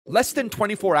Less than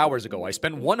 24 hours ago, I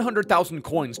spent 100,000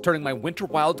 coins turning my winter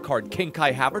wildcard King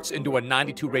Kai Havertz into a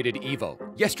 92 rated Evo.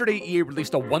 Yesterday, EA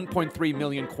released a 1.3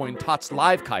 million coin TOTS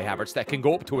live Kai Havertz that can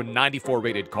go up to a 94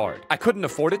 rated card. I couldn't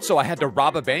afford it, so I had to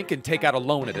rob a bank and take out a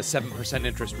loan at a 7%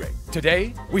 interest rate.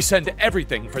 Today, we send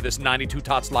everything for this 92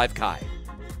 TOTS live Kai.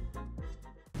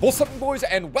 What's up, boys,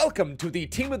 and welcome to the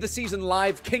Team of the Season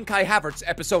Live King Kai Havertz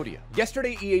episodea.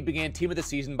 Yesterday, EA began Team of the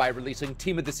Season by releasing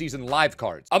Team of the Season live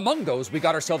cards. Among those, we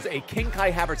got ourselves a King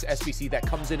Kai Havertz SBC that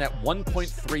comes in at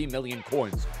 1.3 million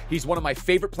coins. He's one of my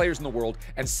favorite players in the world,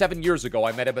 and 7 years ago,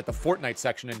 I met him at the Fortnite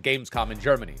section in Gamescom in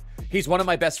Germany. He's one of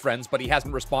my best friends, but he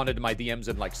hasn't responded to my DMs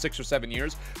in like 6 or 7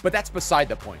 years, but that's beside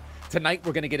the point. Tonight,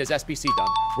 we're going to get his SBC done.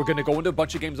 We're going to go into a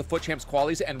bunch of games of Foot Champs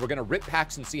qualies, and we're going to rip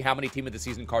packs and see how many Team of the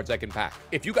Season cards I can pack.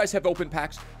 If you guys have open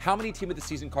packs, how many Team of the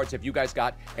Season cards have you guys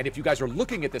got? And if you guys are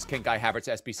looking at this King Kai Havertz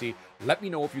SBC, let me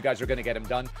know if you guys are going to get him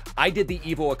done. I did the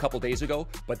Evo a couple days ago,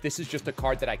 but this is just a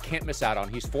card that I can't miss out on.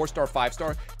 He's 4-star,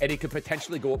 5-star, and he could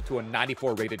potentially go up to a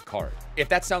 94 rated card. If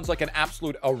that sounds like an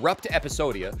absolute erupt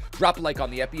episodea, drop a like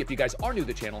on the epi. If you guys are new to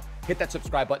the channel, hit that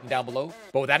subscribe button down below.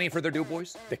 But without any further ado,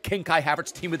 boys, the King Kai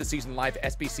Havertz Team of the Season Live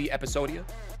SBC episodea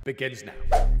begins now.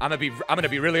 I'm gonna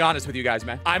be really honest with you guys,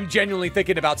 man. I'm genuinely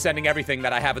thinking about sending everything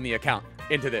that I have in the account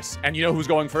into this. And you know who's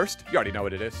going first? You already know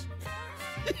what it is.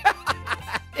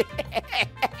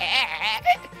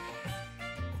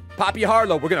 Poppy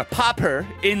Harlow, we're gonna pop her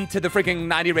into the freaking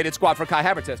 90 rated squad for Kai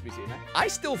Havertz SBC, man. I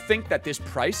still think that this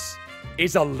price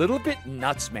is a little bit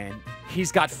nuts, man.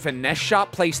 He's got Finesse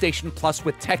Shot PlayStation Plus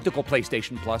with Technical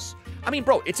PlayStation Plus. I mean,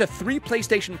 bro, it's a 3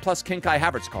 PlayStation Plus King Kai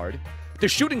Havertz card. The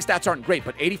shooting stats aren't great,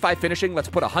 but 85 finishing, let's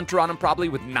put a Hunter on him probably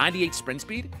with 98 sprint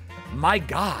speed. My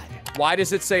God. Why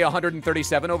does it say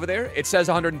 137 over there? It says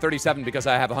 137 because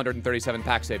I have 137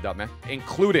 packs saved up, man.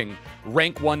 Including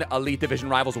Rank 1 Elite Division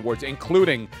Rivals Awards,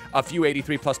 including a few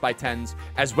 83 plus by 10s,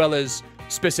 as well as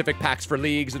specific packs for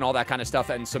leagues and all that kind of stuff,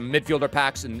 and some midfielder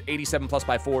packs and 87 plus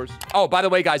by 4s. Oh, by the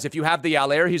way, guys, if you have the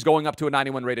Allaire, he's going up to a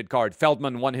 91 rated card.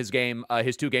 Feldman won his game,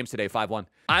 his 2 games today, 5-1.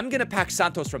 I'm gonna pack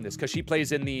Santos from this because she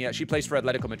plays in the she plays for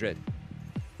Atletico Madrid.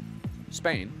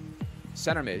 Spain,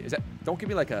 center mid. Is that? Don't give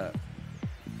me like a.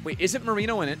 Wait, isn't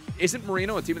Marino in it? Isn't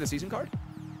Marino a Team of the Season card?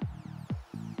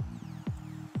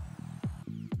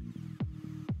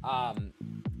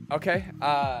 Okay.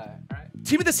 All right.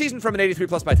 Team of the Season from an 83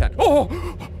 plus by 10.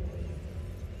 Oh!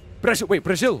 Brazil, wait,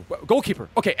 Brazil. Goalkeeper.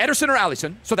 Okay, Ederson or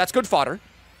Alisson. So that's good fodder.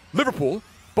 Liverpool.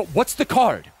 But what's the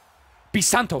card? Be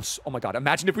Santos. Oh my God.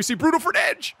 Imagine if we see Bruno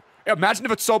Fernandes. Imagine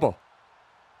if it's Sobo.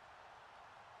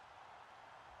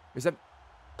 Is that...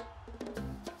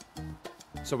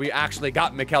 So we actually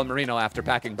got Mikel Merino after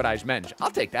packing Baraj Menge. I'll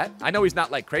take that. I know he's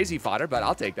not like crazy fodder, but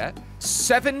I'll take that.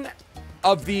 7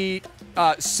 of the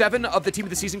Team of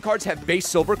the Season cards have base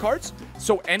silver cards.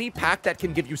 So any pack that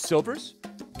can give you silvers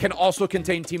can also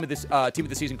contain Team of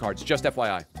the Season cards. Just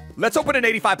FYI. Let's open an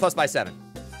 85 plus by 7.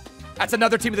 That's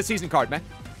another Team of the Season card, man.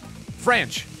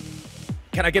 French.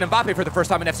 Can I get Mbappe for the first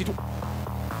time in FC2?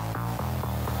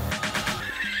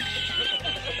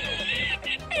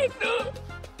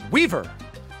 Weaver.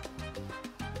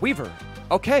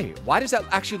 Okay, why does that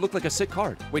actually look like a sick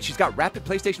card? Wait, she's got Rapid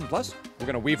PlayStation Plus? We're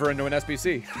gonna weave her into an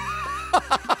SBC.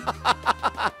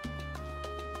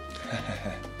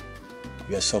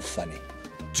 You're so funny.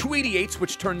 288s,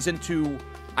 which turns into,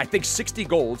 I think, 60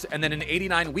 golds, and then an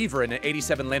 89 Weaver and an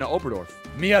 87 Lena Oberdorf.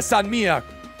 Mia San Mia.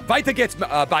 Weiter geht's,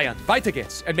 Bayern. Weiter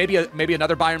geht's. And maybe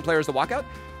another Bayern player is the walkout.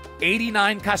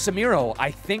 89 Casemiro.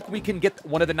 I think we can get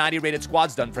one of the 90 rated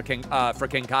squads done for King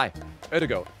Kai. There to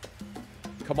go.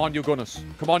 Come on, you Gunners.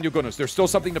 Come on, you Gunners. There's still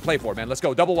something to play for, man. Let's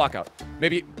go. Double walkout.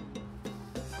 Maybe.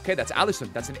 Okay, that's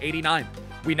Alisson. That's an 89.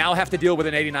 We now have to deal with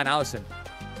an 89 Alisson.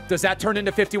 Does that turn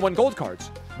into 51 gold cards?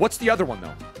 What's the other one,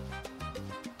 though?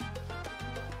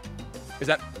 Is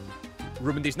that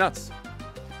Ruben D's Nuts?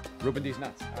 Ruben D's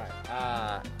Nuts. All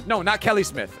right. No, not Kelly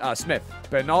Smith. Smith.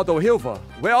 Bernardo Hilva.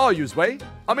 Where are you, Zway?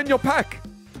 I'm in your pack.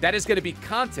 That is going to be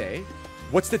Conte.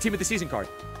 What's the Team of the Season card?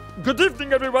 Good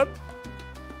evening, everyone.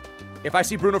 If I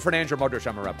see Bruno Fernandes or Modric,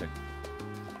 I'm erupting.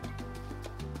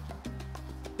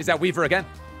 Is that Weaver again?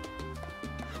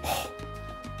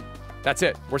 That's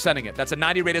it. We're sending it. That's a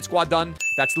 90 rated squad done.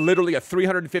 That's literally a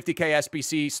 350k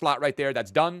SBC slot right there. That's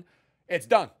done. It's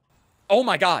done. Oh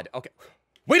my God. Okay.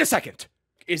 Wait a second.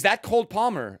 Is that Cole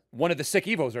Palmer one of the sick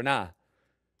Evos or nah?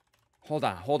 Hold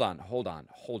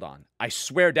on. I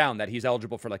swear down that he's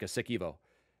eligible for like a sick Evo.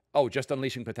 Oh, just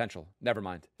unleashing potential. Never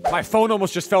mind. My phone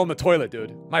almost just fell in the toilet,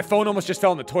 dude. My phone almost just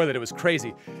fell in the toilet. It was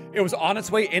crazy. It was on its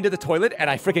way into the toilet, and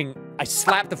I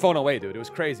slapped the phone away, dude. It was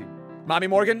crazy. Mommy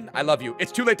Morgan, I love you.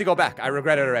 It's too late to go back. I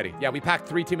regret it already. Yeah, we packed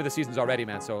 3 team of the seasons already,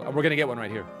 man. So we're gonna get one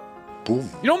right here. Boom.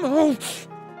 You don't.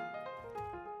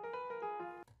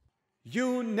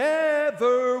 You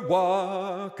never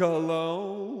walk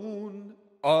alone.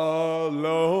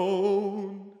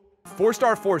 Alone.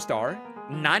 4-star, 4-star.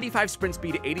 95 sprint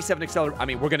speed, 87 acceleration. I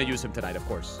mean, we're gonna use him tonight, of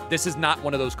course. This is not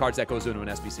one of those cards that goes into an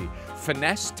SBC.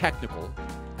 Finesse, technical,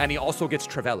 and he also gets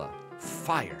Trivella.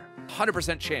 Fire.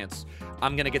 100% chance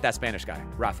I'm gonna get that Spanish guy,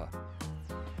 Rafa.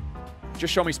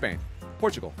 Just show me Spain.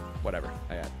 Portugal. Whatever.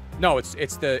 No, it's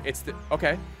the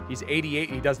okay. He's 88.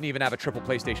 He doesn't even have a triple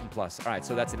PlayStation Plus. All right,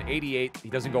 so that's an 88. He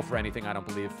doesn't go for anything, I don't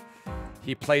believe.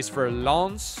 He plays for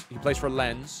Lens. He plays for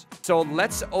Lens. So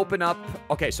let's open up.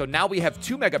 Okay, so now we have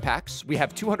 2 mega packs. We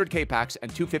have 200K packs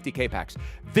and 250K packs.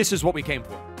 This is what we came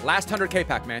for. Last 100K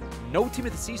pack, man. No team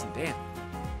of the season. Damn.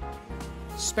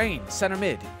 Spain, center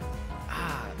mid.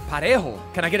 Parejo.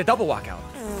 Can I get a double walkout?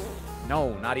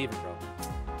 No, not even, bro.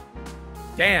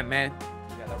 Damn, man.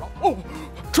 Yeah, they're wrong. Oh,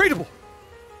 tradable.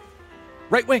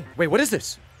 Right wing. Wait, what is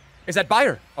this? Is that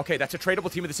Bayer? Okay, that's a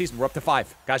tradable team of the season. We're up to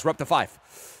 5. Guys, we're up to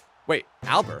 5. Wait,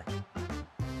 Albert?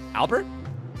 Albert?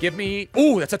 Give me...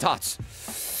 Ooh, that's a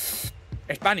TOTS.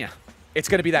 España. It's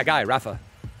going to be that guy, Rafa.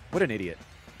 What an idiot.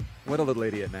 What a little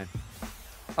idiot, man.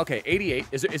 Okay, 88.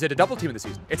 Is it a double team of the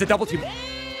season? It's a double team.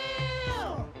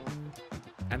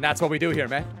 And that's what we do here,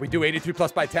 man. We do 83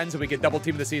 plus by 10s and we get double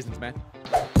team of the seasons, man.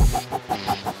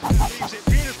 Leaves it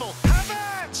beautiful.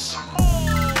 Havertz!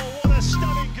 Oh, what a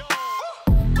stunning goal.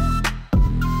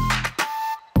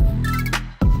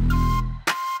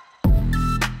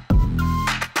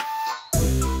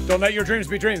 Don't let your dreams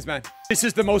be dreams, man. This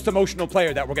is the most emotional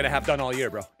player that we're going to have done all year,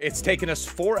 bro. It's taken us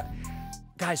 4...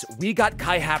 Guys, we got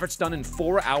Kai Havertz done in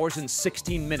 4 hours and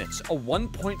 16 minutes. A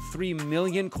 1.3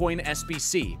 million coin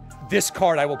SBC. This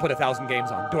card I will put 1,000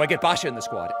 games on. Do I get Basha in the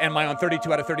squad? Am I on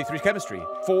 32 out of 33 chemistry?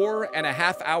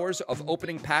 4.5 hours of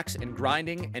opening packs and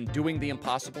grinding and doing the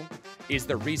impossible is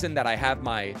the reason that I have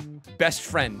my best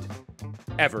friend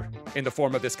ever in the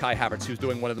form of this Kai Havertz, who's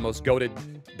doing one of the most goated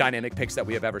dynamic picks that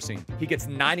we have ever seen. He gets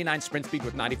 99 sprint speed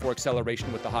with 94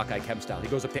 acceleration with the Hawkeye chem style. He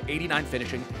goes up to 89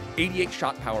 finishing, 88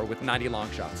 shot power with 90 long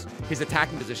shots. His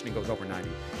attacking positioning goes over 90.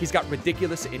 He's got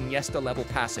ridiculous Iniesta level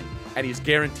passing, and he's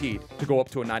guaranteed to go up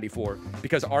to a 94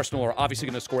 because Arsenal are obviously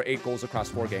going to score 8 goals across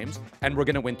 4 games, and we're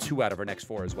going to win 2 out of our next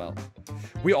 4 as well.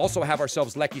 We also have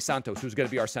ourselves Lecky Santos, who's going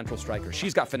to be our central striker.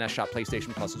 She's got finesse shot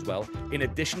PlayStation Plus as well, in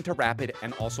addition to rapid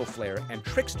and also flare and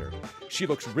trickster. She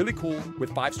looks really cool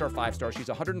with 5-star, 5-star. She's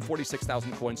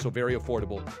 146,000 coins, so very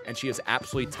affordable, and she is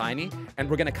absolutely tiny, and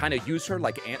we're going to kind of use her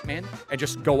like Ant-Man and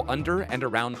just go under and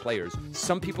around players.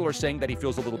 Some people are saying that he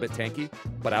feels a little bit tanky,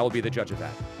 but I will be the judge of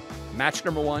that. Match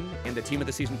number 1 in the Team of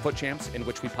the Season Foot Champs, in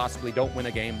which we possibly don't win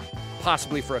a game,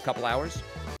 possibly for a couple hours.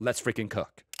 Let's freaking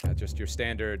cook. Just your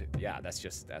standard, yeah, that's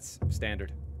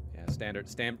standard.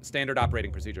 Yeah, standard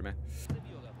operating procedure, man.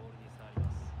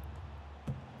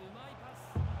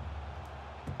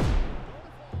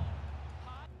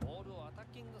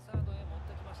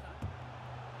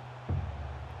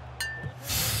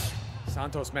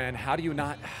 Santos, man, how do you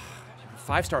not...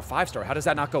 5-star, 5-star, how does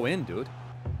that not go in, dude?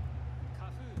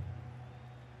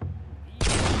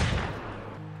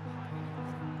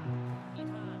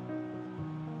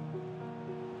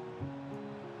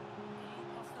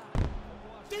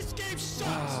 This game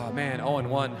sucks. Oh, man,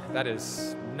 0-1. That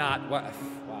is not what...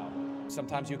 Wow.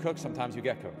 Sometimes you cook, sometimes you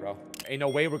get cooked, bro. Ain't no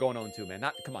way we're going 0-2,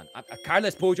 man. Come on.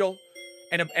 Carles Pujol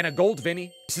and a gold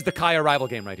Vinny. This is the Kai arrival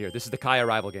game right here. This is the Kai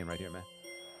arrival game right here, man.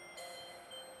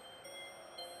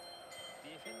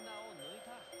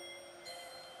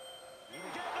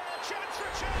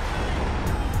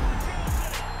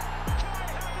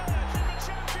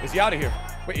 Is he out of here?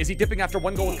 Wait, is he dipping after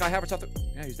 1 goal with Kai Havertz?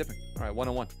 Yeah, he's dipping. All right,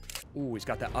 1-1. Ooh, he's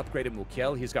got that upgraded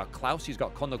Mukiel. He's got Klaus. He's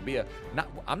got Kondogbia.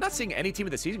 I'm not seeing any Team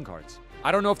of the Season cards.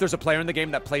 I don't know if there's a player in the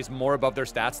game that plays more above their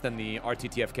stats than the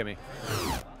RTTF Kimmy.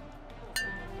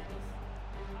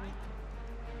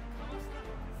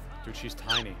 Dude, she's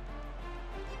tiny.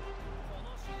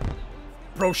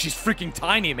 Bro, she's freaking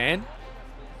tiny, man.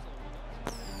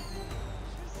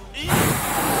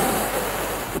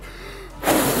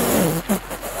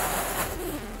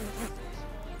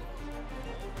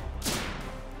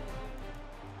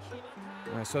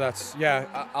 So that's,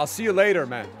 yeah, I'll see you later,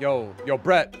 man. Yo,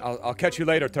 Brett, I'll catch you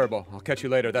later, Turbo. I'll catch you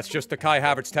later. That's just the Kai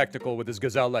Havertz technical with his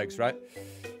gazelle legs, right?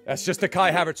 That's just the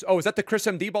Kai Havertz. Oh, is that the Chris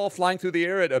MD ball flying through the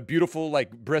air at a beautiful,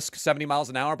 like, brisk 70 miles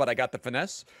an hour, but I got the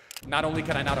finesse? Not only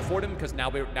can I not afford him, because now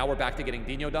we're back to getting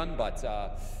Dino done, but,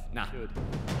 nah.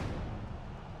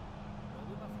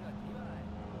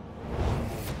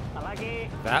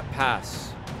 That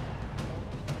pass.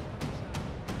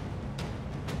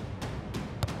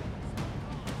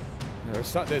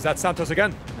 Is that Santos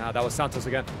again? Nah, that was Santos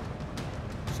again.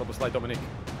 Soboslai Dominique.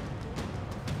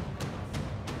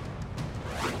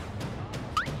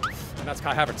 And that's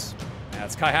Kai Havertz. Yeah,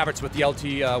 it's Kai Havertz with the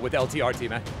with LTRT,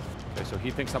 man. Okay, so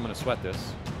he thinks I'm gonna sweat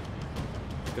this.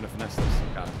 He's gonna finesse this.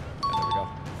 Got it. Yeah, there we go.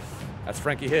 That's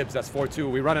Frankie Hibbs. That's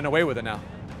 4-2. We're running away with it now.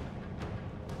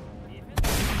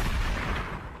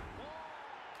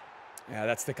 Yeah,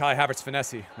 that's the Kai Havertz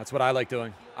finesse. That's what I like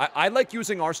doing. I like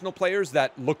using Arsenal players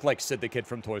that look like Sid the Kid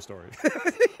from Toy Story.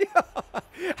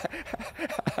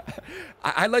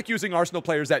 I like using Arsenal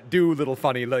players that do little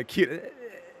funny, like,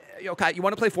 yo, Kai, you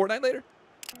want to play Fortnite later?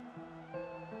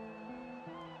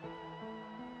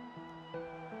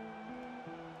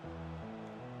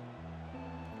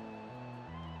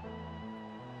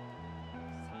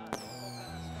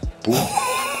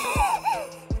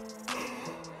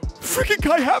 Freaking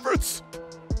Kai Havertz!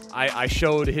 I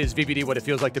showed his VVD what it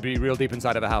feels like to be real deep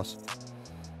inside of a house.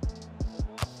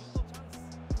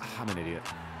 I'm an idiot.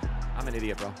 I'm an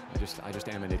idiot, bro. I just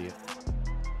am an idiot.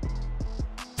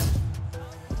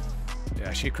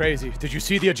 Yeah, she crazy. Did you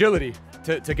see the agility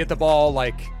to get the ball,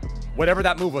 like, whatever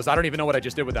that move was? I don't even know what I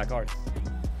just did with that card.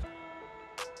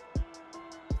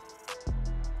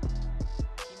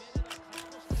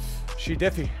 She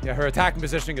diffy. Yeah, her attacking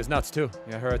positioning is nuts too.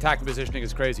 Yeah, her attacking positioning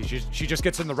is crazy. She just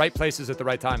gets in the right places at the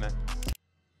right time, man.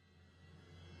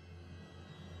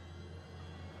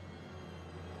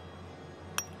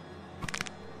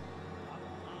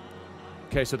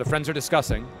 Okay, so the friends are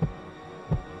discussing.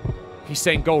 He's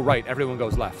saying go right. Everyone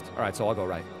goes left. All right, so I'll go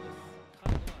right.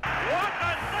 What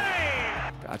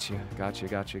a save!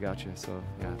 Gotcha. So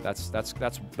yeah,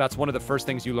 that's one of the first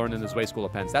things you learn in this way school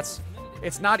of pens.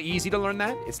 It's not easy to learn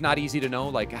that. It's not easy to know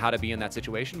like how to be in that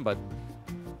situation, but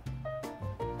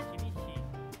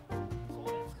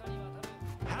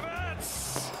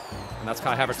Havertz! and that's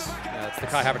Kai Havertz. Yeah, it's the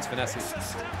Kai Havertz finesse.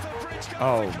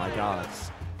 Oh my god.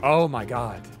 Oh my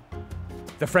god.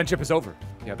 The friendship is over.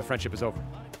 Yeah, the friendship is over.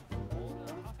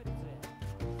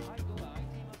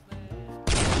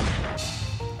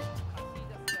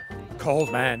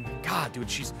 Cold, man. God, dude,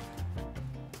 she's...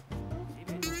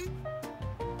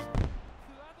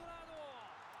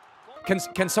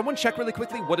 Can someone check really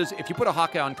quickly? What is, if you put a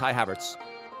hake on Kai Havertz,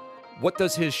 what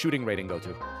does his shooting rating go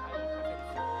to?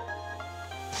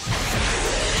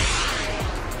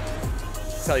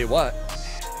 Tell you what,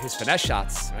 his finesse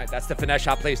shots, right? That's the finesse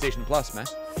shot PlayStation Plus, man.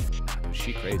 Nah, dude,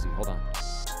 she crazy. Hold on.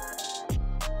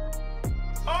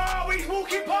 Oh, he's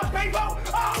walking past people!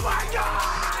 Oh my god!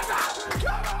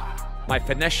 Come on! My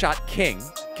finesse shot king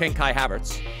Kai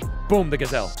Havertz. Boom, the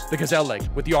gazelle leg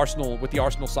with the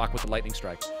Arsenal sock with the lightning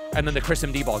strike. And then the Chris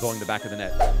MD ball going to the back of the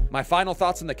net. My final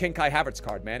thoughts on the King Kai Havertz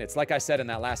card, man. It's like I said in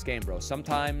that last game, bro.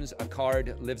 Sometimes a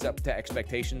card lives up to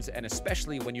expectations, and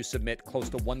especially when you submit close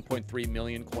to 1.3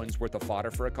 million coins worth of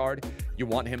fodder for a card, you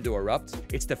want him to erupt.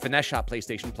 It's the finesse shot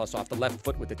PlayStation Plus off the left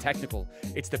foot with the technical.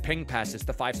 It's the ping pass. It's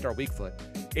the 5-star weak foot.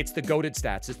 It's the goated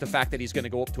stats. It's the fact that he's going to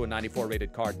go up to a 94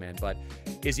 rated card, man. But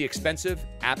is he expensive?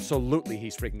 Absolutely,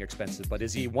 he's freaking expensive. But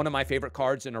is he one of my favorite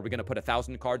cards? And are we going to put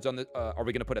 1,000 cards on the? Are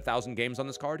we going to put 1,000 games on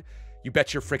this card? You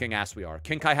bet your freaking ass we are.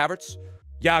 King Kai Havertz?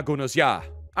 Ja, Gunners, ja.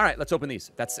 All right, let's open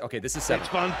these. That's okay. This is 7.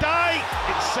 It's Van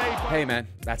Dijk. It's saved. Hey, man,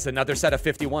 that's another set of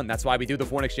 51. That's why we do the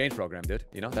foreign exchange program, dude.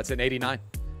 You know, that's an 89.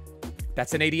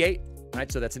 That's an 88.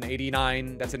 Right? So that's an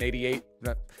 89. That's an 88.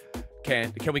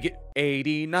 Can we get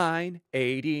 89?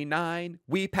 89.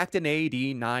 We packed an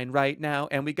 89 right now,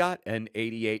 and we got an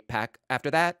 88 pack. After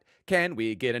that, can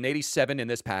we get an 87 in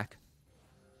this pack?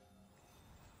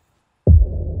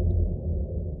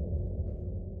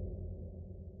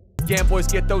 Yeah, boys,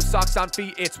 get those socks on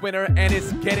feet. It's winter and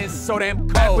it's getting so damn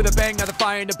cold. Back with a bang, now the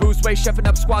fire in the boost way. Chefing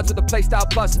up squads with a playstyle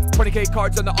plus. 20K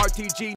cards on the RTG.